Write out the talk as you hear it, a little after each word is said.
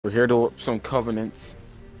We're here to work some covenants.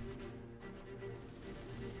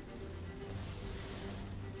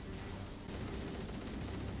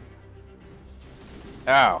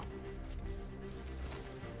 Ow.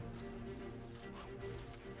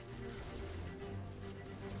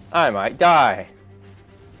 I might die.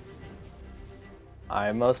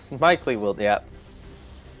 I most likely will, yep.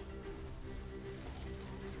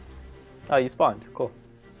 Oh, you spawned. Cool.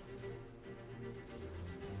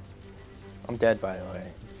 I'm dead, by the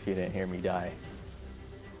way, if you didn't hear me die.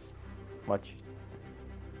 Much.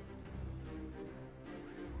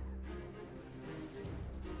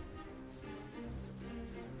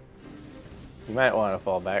 You might want to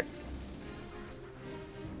fall back.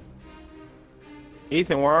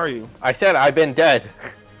 Ethan, where are you? I said I've been dead.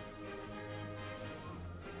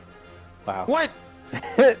 Wow. What?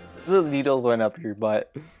 The needles went up your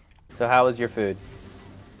butt. So how was your food?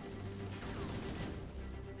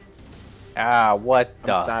 Ah, what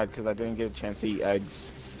the? I'm sad because I didn't get a chance to eat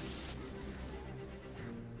eggs.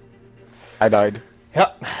 I died.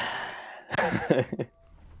 Yep.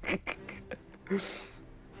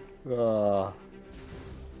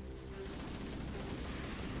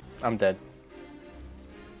 I'm dead.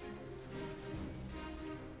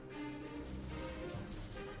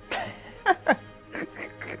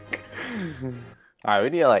 Alright, we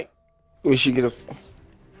need to like. We should get a.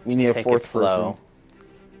 We need a fourth person.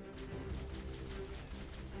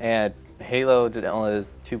 And Halo only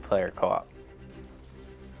is 2-player co-op.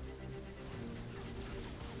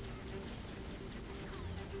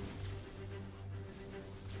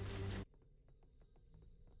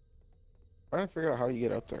 I'm trying to figure out how you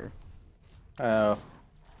get up there. Oh.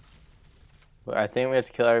 Well, I think we have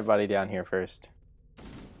to kill everybody down here first.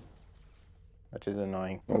 Which is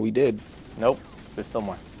annoying. Well, we did. Nope. There's still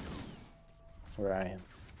more. Where I am.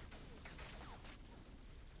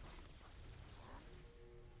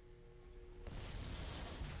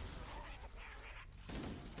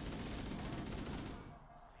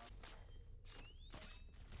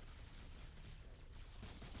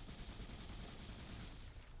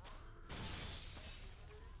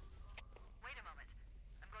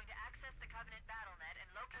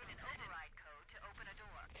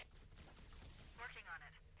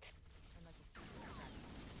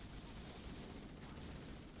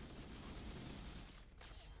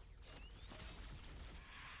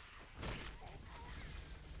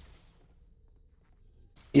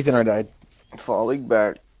 Ethan, I died. Falling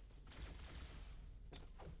back.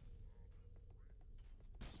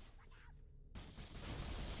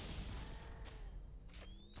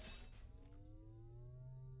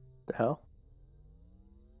 The hell?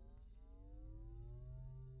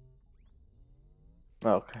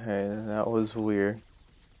 Okay, that was weird.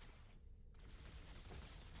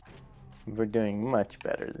 We're doing much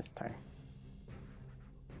better this time.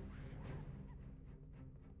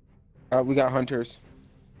 We got hunters.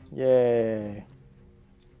 Yay.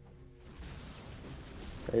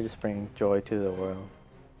 They just bring joy to the world.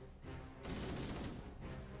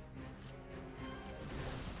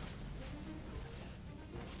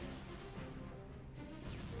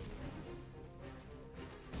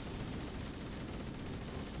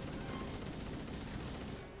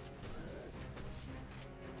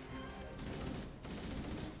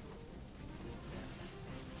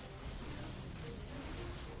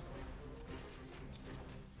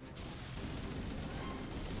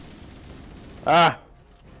 Ah!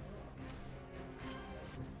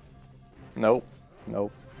 Nope.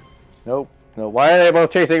 Nope. Nope. No. Why are they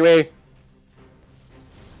both chasing me?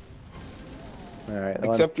 Alright.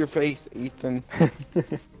 Accept your faith, Ethan.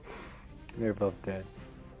 They're both dead.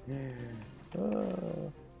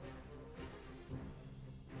 Oh.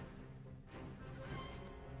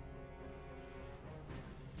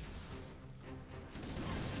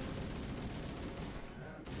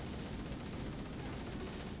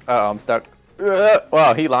 Uh-oh, I'm stuck.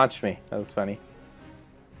 Wow, he launched me. That was funny.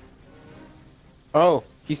 Oh,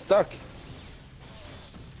 he's stuck.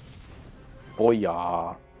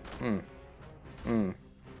 Booyah.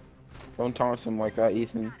 Don't taunt him like that,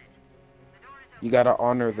 Ethan. You gotta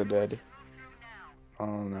honor the dead.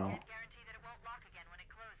 Oh no.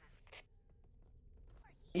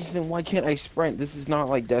 Ethan, why can't I sprint? This is not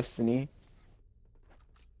like Destiny.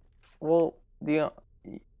 Well, the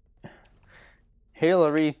Halo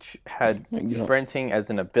Reach had sprinting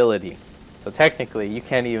as an ability. So technically, you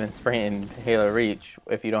can't even sprint in Halo Reach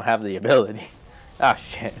if you don't have the ability. Ah,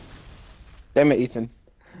 shit. Damn it, Ethan.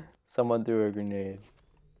 Someone threw a grenade.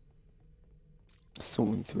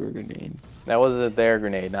 Someone threw a grenade. That was their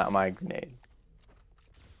grenade, not my grenade.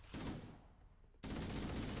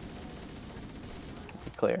 Let's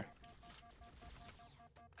be clear.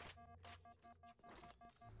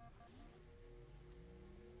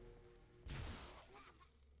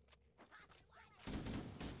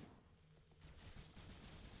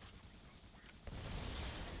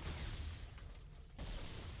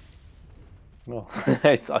 Oh,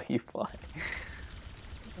 I saw you fly.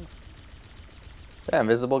 Is that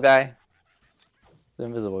invisible guy? The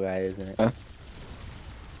invisible guy, isn't it?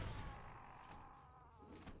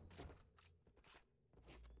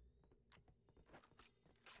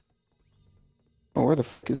 Oh, where the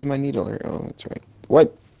fuck is my needle? Oh, that's right.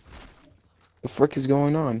 What the frick is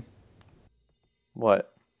going on?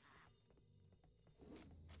 What?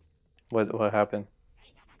 What happened?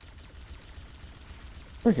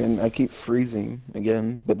 Freaking, I keep freezing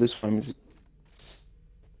again, but this time is... It's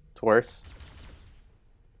worse.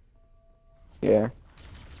 Yeah.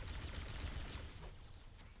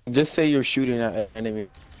 Just say you're shooting at an enemy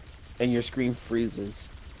and your screen freezes.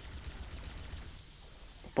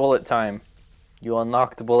 Bullet time. You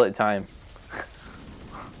unlocked bullet time.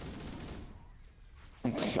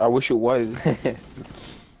 I wish it was.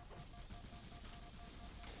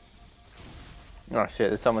 Oh shit,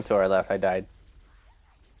 there's someone to our left. I died.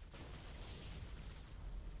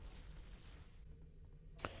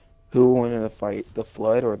 Who won in the fight, the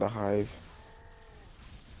Flood or the Hive?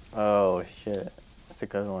 Oh shit, that's a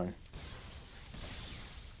good one.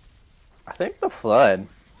 I think the Flood.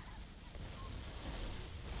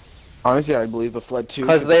 Honestly, I believe the Flood too.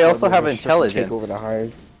 Because they also have intelligence. Take over the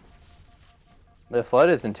Hive. The Flood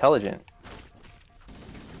is intelligent.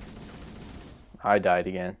 I died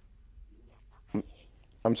again.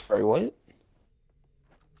 I'm sorry, what?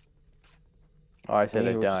 Oh, I said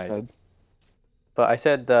I died. But I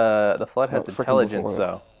said the Flood has intelligence,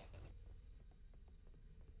 though.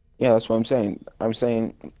 Yeah, that's what I'm saying. I'm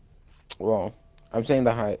saying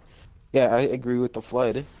the Hive. Yeah, I agree with the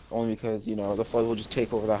Flood, only because, you know, the Flood will just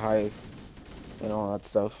take over the Hive and all that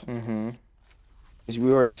stuff. Mm-hmm. Because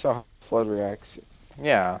we already saw how the Flood reacts.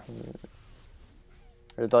 Yeah.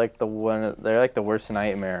 They're like the worst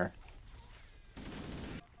nightmare.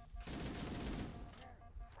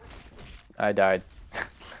 I died.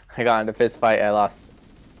 I got into a fist fight, I lost.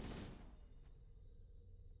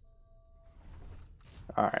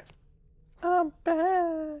 Alright. I'm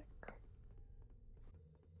back.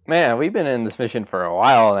 Man, we've been in this mission for a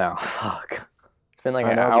while now. Fuck. It's been like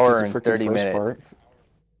an hour and 30 minutes.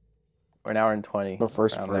 Or an hour and 20. The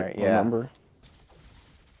first part, there. Yeah. Remember?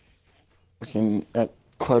 Looking at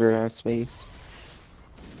cluttered ass space.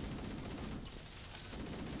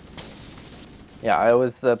 Yeah, it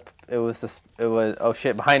was oh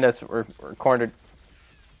shit, behind us, we're cornered.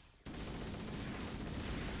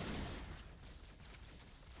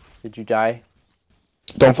 Did you die?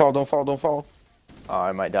 Don't fall, don't fall, don't fall. Oh,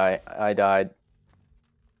 I might die. I died.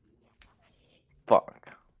 Fuck.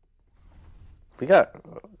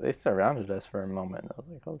 They surrounded us for a moment. I was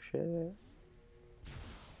like, oh shit.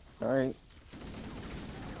 Alright.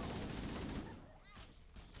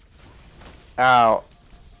 Ow.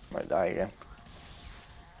 Might die again.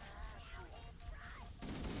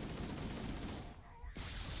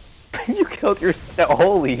 You killed yourself.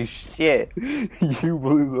 Holy shit. You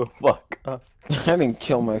blew the fuck up. I didn't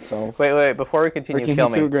kill myself. Wait, before we continue, kill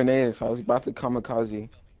me. He threw grenades. I was about to kamikaze.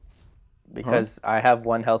 Because I have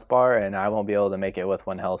 1 health bar and I won't be able to make it with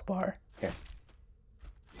 1 health bar. Here.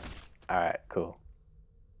 Alright, cool.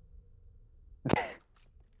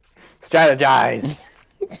 Strategize!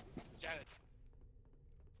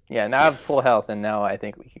 Yeah, now I have full health and now I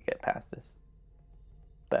think we could get past this.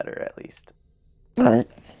 Better, at least. Alright.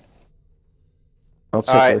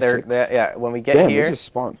 Alright, yeah, when we get here... They just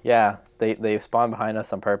spawn. Yeah, they spawn behind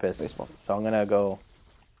us on purpose. They spawn. So I'm gonna go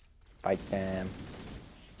fight them.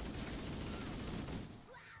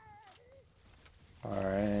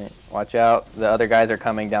 Alright, watch out. The other guys are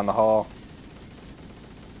coming down the hall.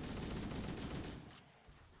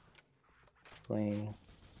 Fling.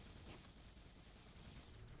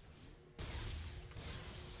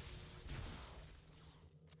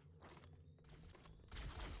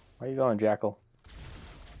 Where are you going, Jackal?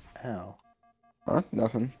 Ow. Huh?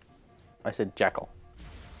 Nothing. I said Jackal.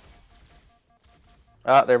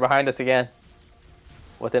 Oh, they're behind us again.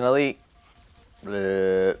 With an elite.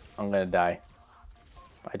 I'm gonna die.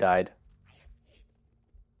 I died.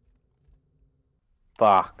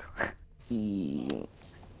 Fuck. Man,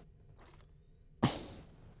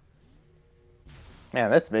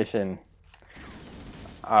 this mission...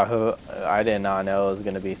 I did not know it was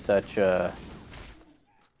gonna be such a...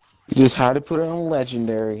 You just had to put it on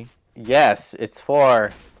legendary. Yes, it's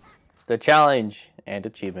for the challenge and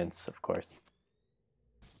achievements, of course.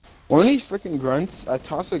 One of these freaking grunts, I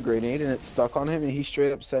tossed a grenade and it stuck on him and he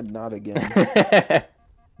straight up said not again.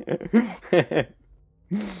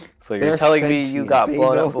 So you're telling me you got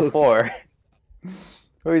blown up before?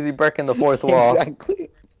 Or is he breaking the 4th wall? Exactly.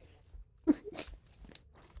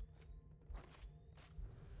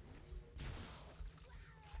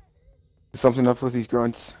 Something up with these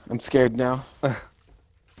grunts. I'm scared now.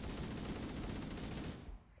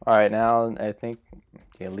 Alright, now I think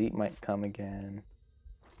the elite might come again.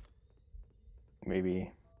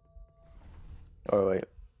 Maybe. Or wait.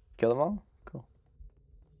 Kill them all? Cool.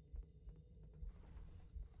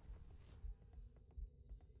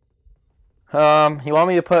 You want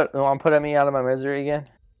to put me out of my misery again?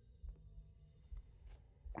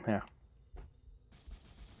 Yeah.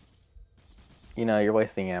 You know, you're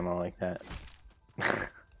wasting ammo like that.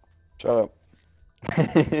 Shut up.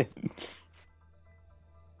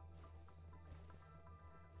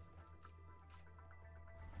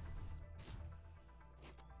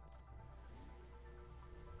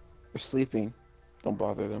 They're sleeping. Don't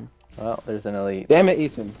bother them. Well, there's an elite. Damn it,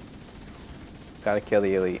 Ethan. Gotta kill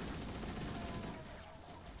the elite.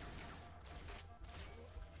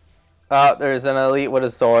 Oh, there's an elite with a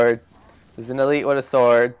sword. There's an elite with a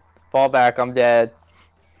sword. Fall back, I'm dead.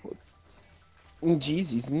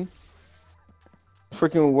 Jeez, Ethan.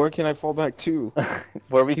 Freaking, where can I fall back to?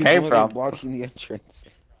 Where we came from. Blocking the entrance.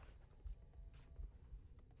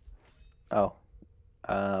 Oh.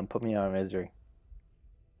 Put me out of misery.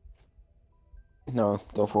 No,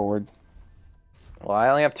 go forward. Well, I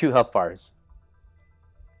only have 2 health bars.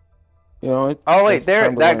 You know. Oh wait,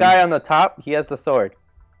 that guy on the top, he has the sword.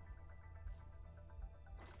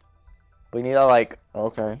 We need to like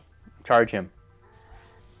charge him.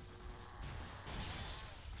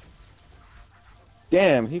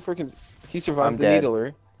 Damn, he survived the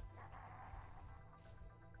needler.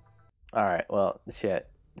 Alright, well, shit.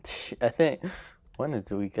 I think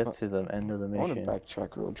do we get to the end of the mission? I want to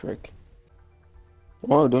backtrack real trick.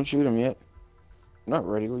 Oh, don't shoot him yet. I'm not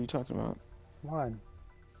ready. What are you talking about? Come on.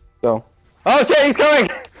 Go. Oh shit, he's coming!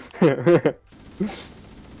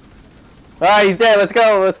 Alright, he's dead. Let's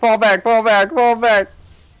go. Let's fall back, fall back, fall back.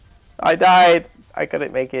 I died. I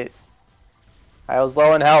couldn't make it. I was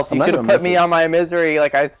low in health. You should have put me on my misery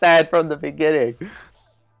like I said from the beginning.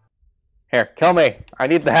 Here, kill me. I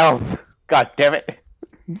need the health. God damn it.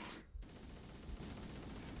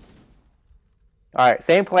 Alright,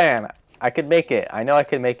 same plan. I could make it. I know I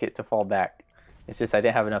could make it to fall back. It's just I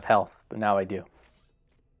didn't have enough health, but now I do.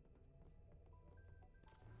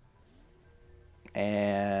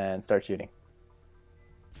 And start shooting.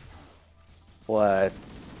 What?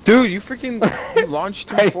 Dude, you freaking launched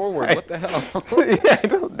him forward. What the hell? Yeah, I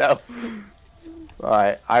don't know.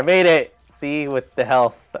 Alright, I made it. See, with the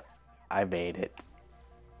health, I made it.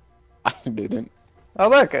 I didn't. Oh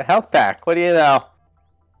look, a health pack. What do you know?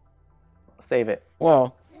 Save it.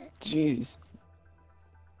 Well, jeez.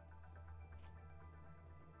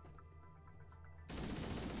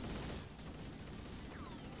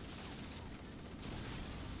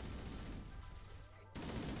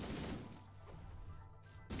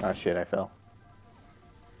 Oh shit, I fell.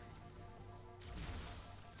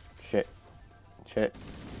 Shit. Shit.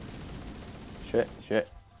 Shit, shit,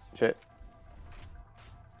 shit.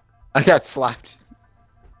 I got slapped.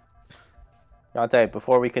 Dante,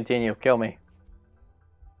 before we continue, kill me.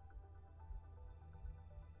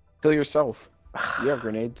 Kill yourself. You have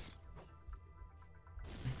grenades.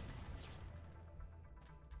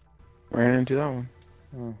 Ran into that one.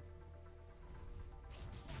 Hmm.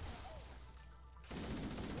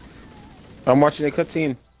 I'm watching a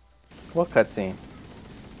cutscene. What cutscene?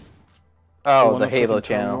 Oh, the Halo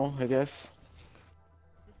channel. I guess.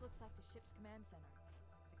 This looks like the ship's command center.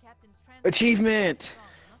 The captain's Achievement!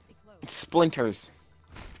 Splinters.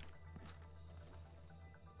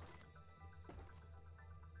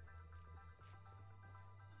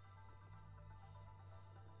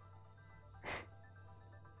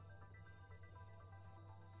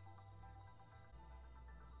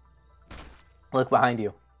 Look behind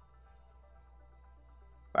you.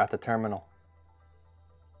 We're at the terminal.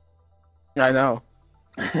 I know.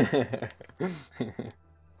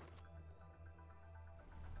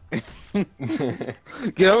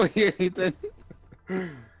 Get over here, Ethan.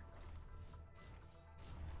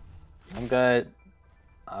 I'm good.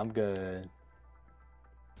 I'm good.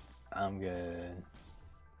 I'm good.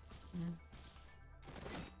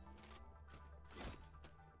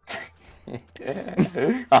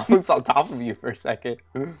 I was on top of you for a second.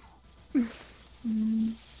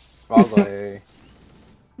 Wrong way.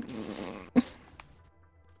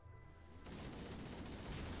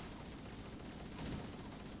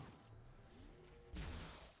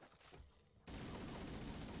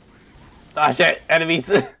 Ah shit, enemies!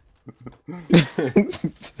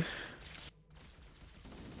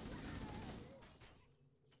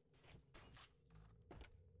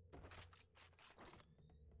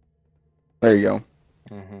 There you go.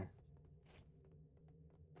 Mm-hmm.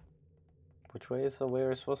 Which way is the way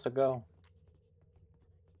we're supposed to go?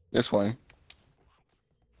 This way.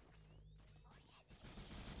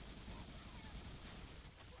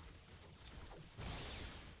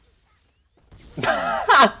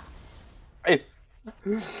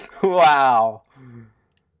 Wow.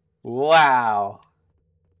 Wow.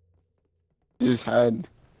 Just had.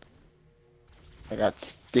 I got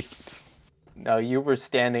sticked. No, you were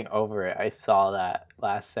standing over it. I saw that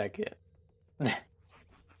last second.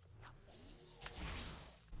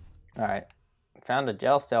 Alright. Found a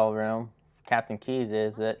jail cell room. Captain Keys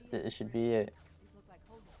is it. It should be it. These look like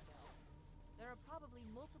holding cells. There are probably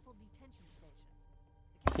multiple detention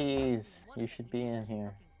stations. Keys, you should be in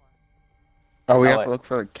here. Oh, we Oh, have wait. to look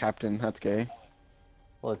for the captain. That's gay.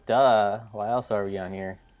 Well, duh. Why else are we on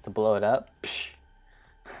here? To blow it up? Psh.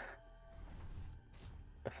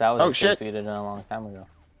 If that was Oh, the shit. case, we'd have done a long time ago.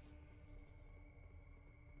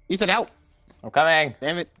 Ethan, out! I'm coming!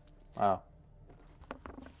 Damn it. Oh.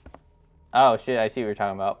 Oh, shit. I see what you're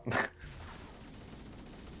talking about.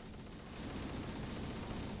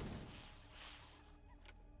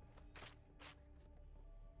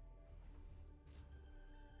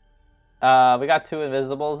 We got 2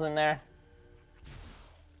 invisibles in there.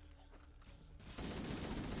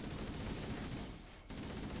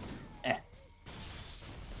 Eh.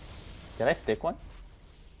 Did I stick one?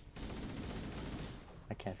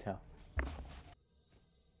 I can't tell.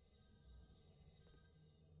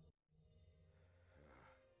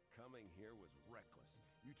 Coming here was reckless.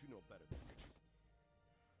 You two know better than this.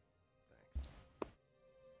 Thanks.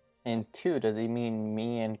 And 2, does he mean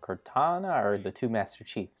me and Cortana or the 2 Master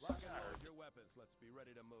Chiefs? Your weapons. Let's be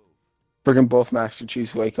ready to move. Freaking both Master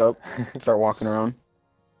Chiefs wake up and start walking around.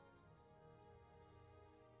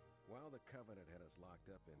 While the Covenant had us locked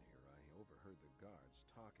up in here, I overheard the guards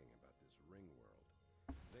talking about this ring world.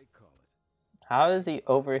 They call it. How does he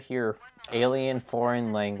overhear alien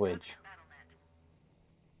foreign language?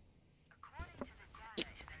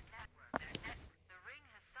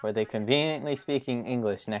 Were they conveniently speaking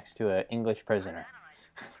English next to an English prisoner?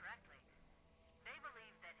 They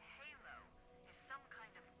believe that Halo is some kind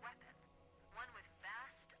of weapon, one with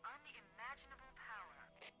vast, unimaginable power.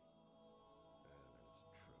 That's true.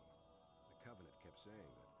 The Covenant kept saying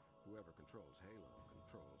that whoever controls Halo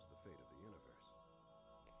controls the fate of the universe.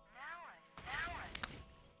 Now I see.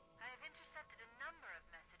 I have intercepted a number of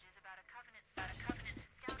messages about a Covenant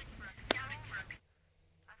scouting for a.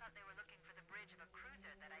 I thought they were looking for the bridge of a cruiser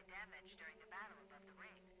that I damaged during the battle above the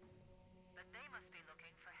ring. But they must be looking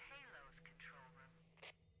for Halo's control room.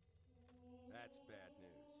 That's bad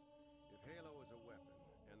news. If Halo is a weapon,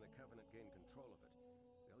 and the Covenant gain control of it,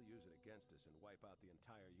 they'll use it against us and wipe out the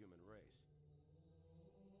entire human race.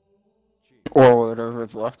 Chief, Or whatever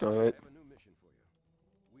is left of it. I have a new mission for you.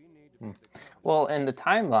 We need to beat the Covenant. Well, in the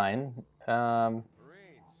timeline, Marines,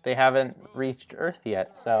 they haven't reached Earth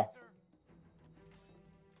yet, so...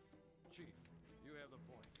 Chief, you have the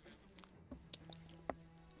point.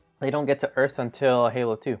 They don't get to Earth until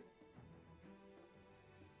Halo 2.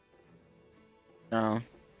 No.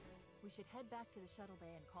 We should head back to the shuttle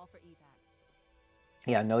bay and call for evac.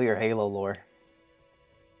 Yeah, know your Halo lore.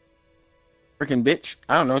 Freaking bitch.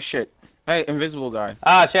 I don't know shit. Hey, invisible guy.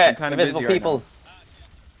 Ah, I'm shit! kinda Invisible busy right peoples!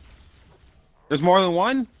 There's more than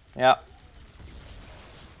one? Yep.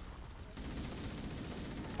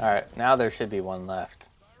 Alright, now there should be one left.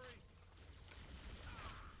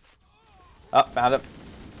 Oh, found it.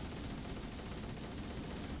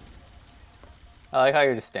 I like how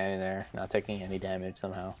you're just standing there, not taking any damage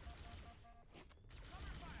somehow.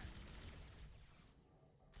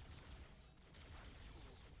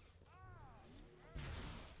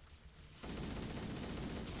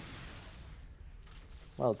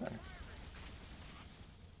 Well done.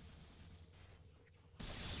 That's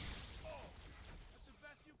the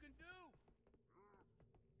best you can do.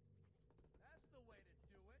 That's the way to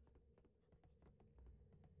do it.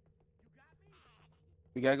 You got me?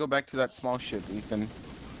 We gotta go back to that small ship, Ethan.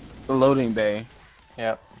 The loading bay.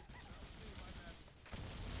 Yep.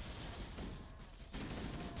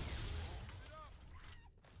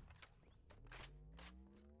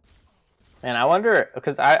 And I wonder,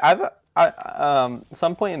 because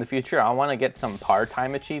some point in the future, I want to get some par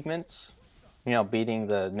time achievements. You know, beating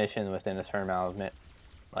the mission within a certain amount of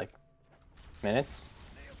minutes.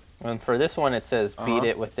 And for this one, it says beat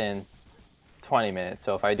it within 20 minutes.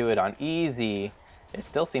 So if I do it on easy, it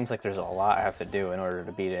still seems like there's a lot I have to do in order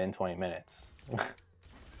to beat it in 20 minutes.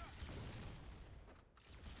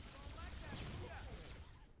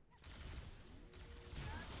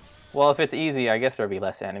 Well, if it's easy, I guess there'll be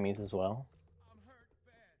less enemies as well.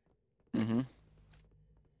 Mm-hmm.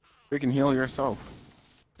 You can heal yourself.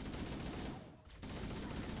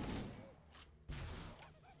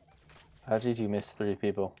 How did you miss 3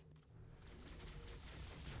 people?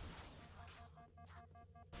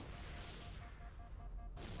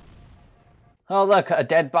 Oh, look, a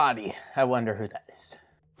dead body. I wonder who that is.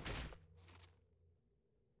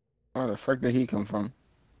 Where the frick did he come from?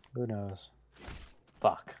 Who knows?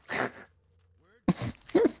 Fuck.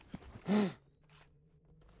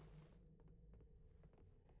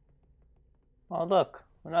 Oh, look.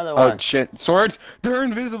 Another one. Oh, shit. Swords? They're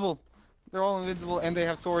invisible. They're all invisible, and they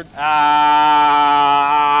have swords. Ah,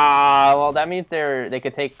 well, that means they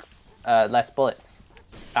could take less bullets.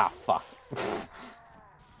 Ah, fuck.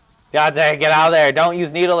 God dang, get out of there. Don't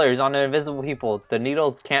use needlers on the invisible people. The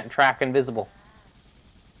needles can't track invisible.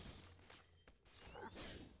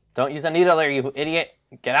 Don't use a needler, you idiot.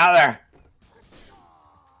 Get out of there.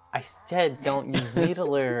 I said don't use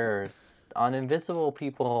needlers on invisible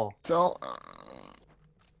people. So,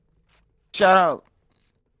 shout out.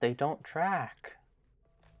 They don't track.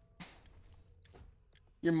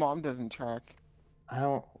 Your mom doesn't track. I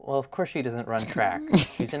don't... Well, of course she doesn't run track.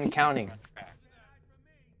 She's in accounting.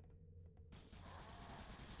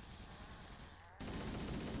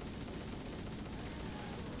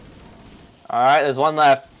 Alright, there's one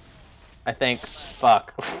left. I think.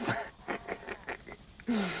 Fuck.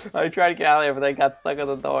 I tried to get out of there, but I got stuck on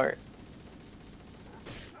the door.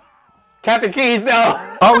 Captain Keys,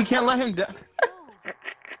 no! Oh, we can't let him die.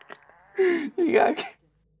 You got...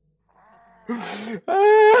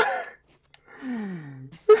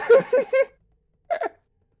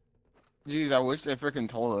 Jeez, I wish they freaking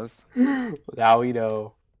told us. Now we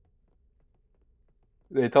know.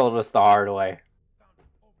 They told us the hard way.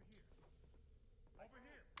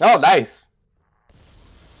 Oh, nice!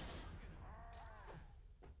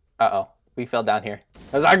 Uh-oh. We fell down here.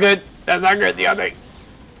 That's not good! That's not good, the other thing!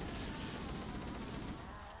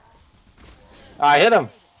 I hit him!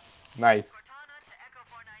 Nice. Cortana to Echo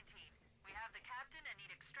 419. We have the captain and need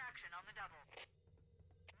extraction on the double.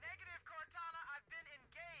 Negative, Cortana. I've been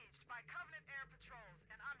engaged by Covenant air patrols,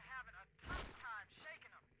 and I'm having a tough time shaking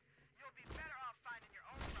them. You'll be better off finding your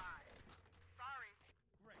own ride. Sorry.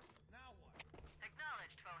 Great. Now what?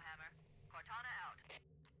 Acknowledged, Foehammer. Cortana out.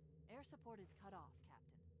 Air support is cut off,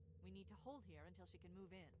 Captain. We need to hold here until she can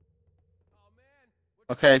move in. Oh man.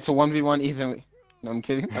 Okay, so 1v1 easily. No, I'm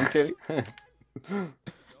kidding. I'm kidding. Go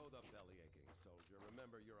the belly-aching soldier.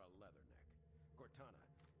 Remember, you're a leatherneck. Cortana,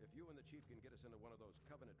 if you and the chief can get us into one of those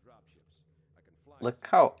Covenant dropships, I can fly. Look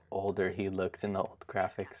how older he looks in the old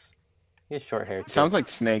graphics. He has short hair too. Sounds like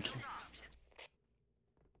Snake.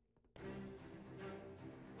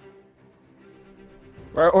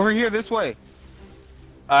 Right over here, this way.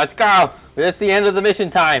 Let's go! It's the end of the mission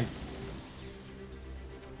time!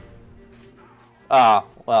 Oh,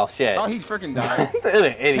 well, shit. Oh, he freaking died.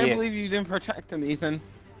 Idiot. Can't believe you didn't protect him, Ethan.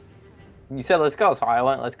 You said let's go, so I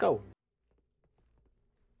went, let's go.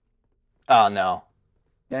 Oh, no.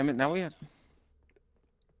 Damn it! Now we have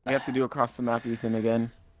to do across the map, Ethan,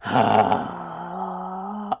 again.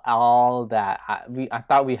 All that. I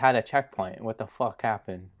thought we had a checkpoint. What the fuck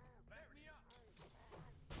happened?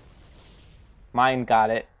 Mine got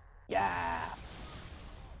it. Yeah.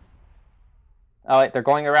 Oh, wait, they're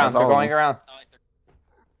going around. That's They're all of going them. around.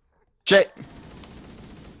 Shit!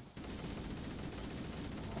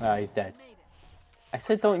 Oh, he's dead. Made it. I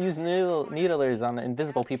said don't use needlers on the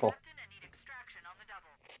invisible people. Captain and need extraction on the double.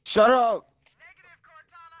 Shut up! Negative,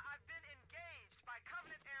 Cortana. I've been engaged by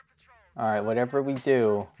Covenant air patrols. Alright, whatever we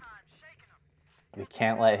do, Time shaking them. we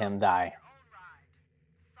can't let him die. Your own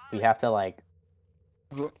ride. We have to, like,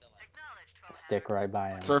 Acknowledged, Foehammer. stick right by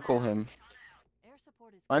him. Circle him. Air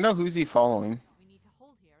support is I know who's he following. We need to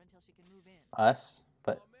hold here until she can move in. Us,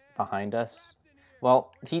 but behind us.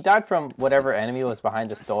 Well, he died from whatever enemy was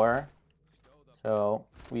behind this door, so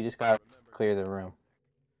we just gotta clear the room.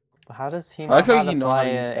 But how does he know I how think to he knows fly how to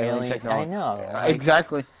use an alien alien? I technology. know. Like,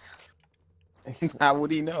 Exactly. How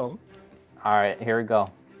would he know? all right, here we go.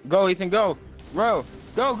 Go, Ethan, go! Row!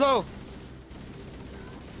 Go, go!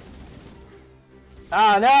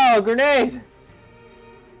 Ah, no, grenade!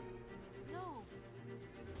 No!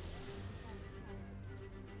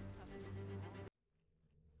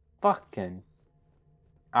 Fucking.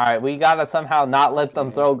 All right, we gotta somehow not let them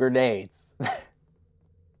throw grenades.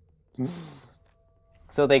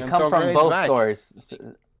 So they And come throw from grenades both back. doors.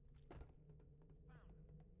 You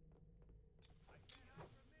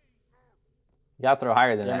gotta throw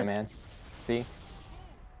higher than Damn that, it. man. See?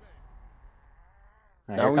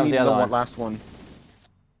 All right, Now here we comes need the the other one. last one.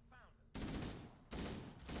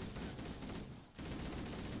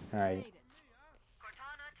 All right. Made it.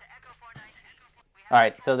 Cortana to Echo 419. We have All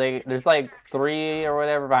right. So there's like 3 or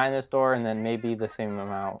whatever behind this door, and then maybe the same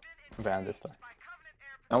amount behind this door. by Covenant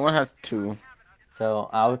air That one has 2. So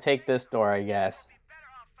I'll take this door, I guess.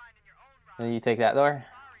 Then you take that door?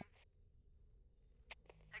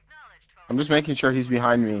 I'm just making sure he's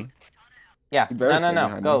behind me. Yeah. You better stay No.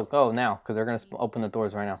 behind Go, me. go now, because they're going to open the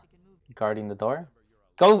doors right now. Guarding the door?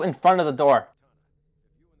 Go in front of the door.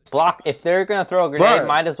 Block. If they're going to throw a grenade,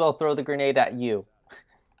 might as well throw the grenade at you.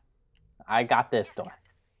 I got this door.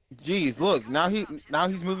 Jeez, look. Now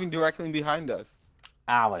he's moving directly behind us.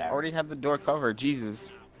 Ah, whatever. Already had the door covered. Jesus.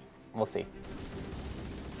 We'll see.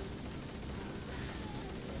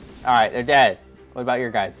 Alright, they're dead. What about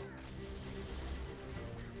your guys?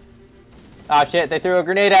 Oh shit, they threw a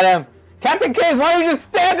grenade at him! Captain Case, why are you just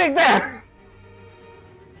standing there?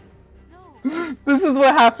 No. This is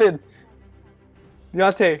what happened.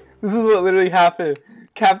 Yate, this is what literally happened.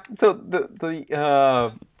 So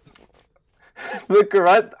the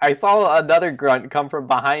grunt, I saw another grunt come from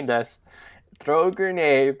behind us, throw a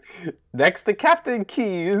grenade next to Captain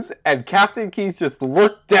Keys, and Captain Keys just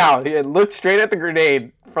looked down. He had looked straight at the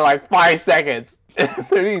grenade for like 5 seconds, and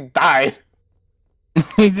then he died.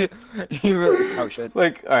 he really. Oh shit.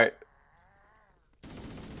 Like, all right.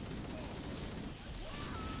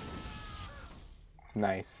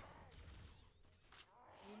 Nice.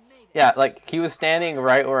 Yeah, like he was standing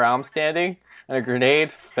right where I'm standing, and a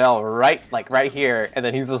grenade fell right here, and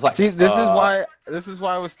then he's just like. See, this is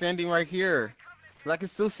why I was standing right here. I can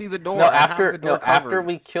still see the door. No, after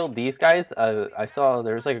we killed these guys, I saw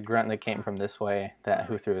there was like a grunt that came from this way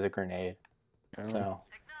who threw the grenade. So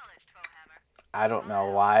I don't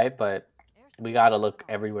know why, but we gotta look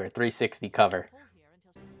everywhere. 360 cover.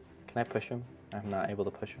 Can I push him? I'm not able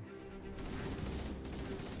to push him.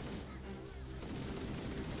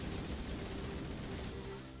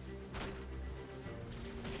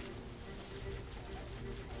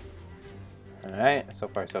 Alright, so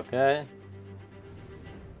far so good.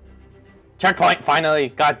 Checkpoint, finally!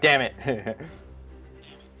 God damn it!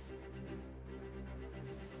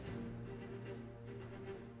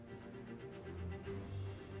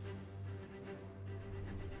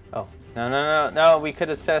 Oh, no, we could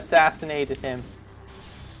have assassinated him.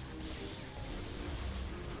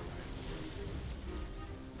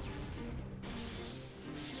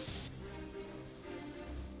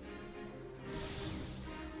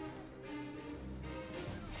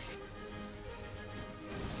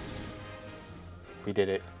 We did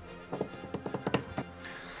it.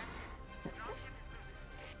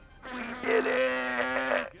 We did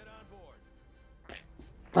it!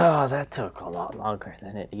 Oh, that took a lot longer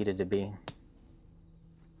than it needed to be.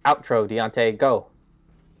 Outro, Deontay, go.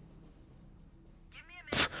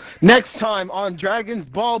 Next time on Dragon's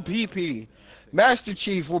Ball PP, Master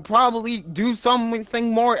Chief will probably do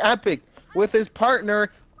something more epic with his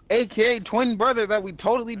partner, aka twin brother that we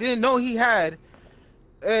totally didn't know he had,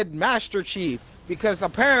 Master Chief. Because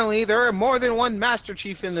apparently there are more than one Master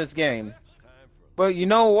Chief in this game. But you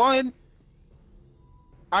know what?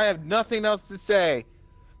 I have nothing else to say.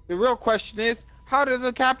 The real question is, how does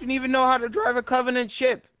the captain even know how to drive a Covenant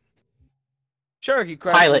ship? Sure, he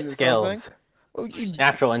crashed Pilot into skills. Something.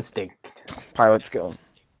 Natural instinct. Pilot skills.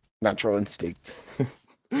 Natural instinct.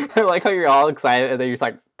 I like how you're all excited and then you're just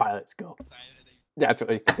like, pilot skill. Natural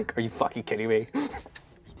instinct. Are you fucking kidding me?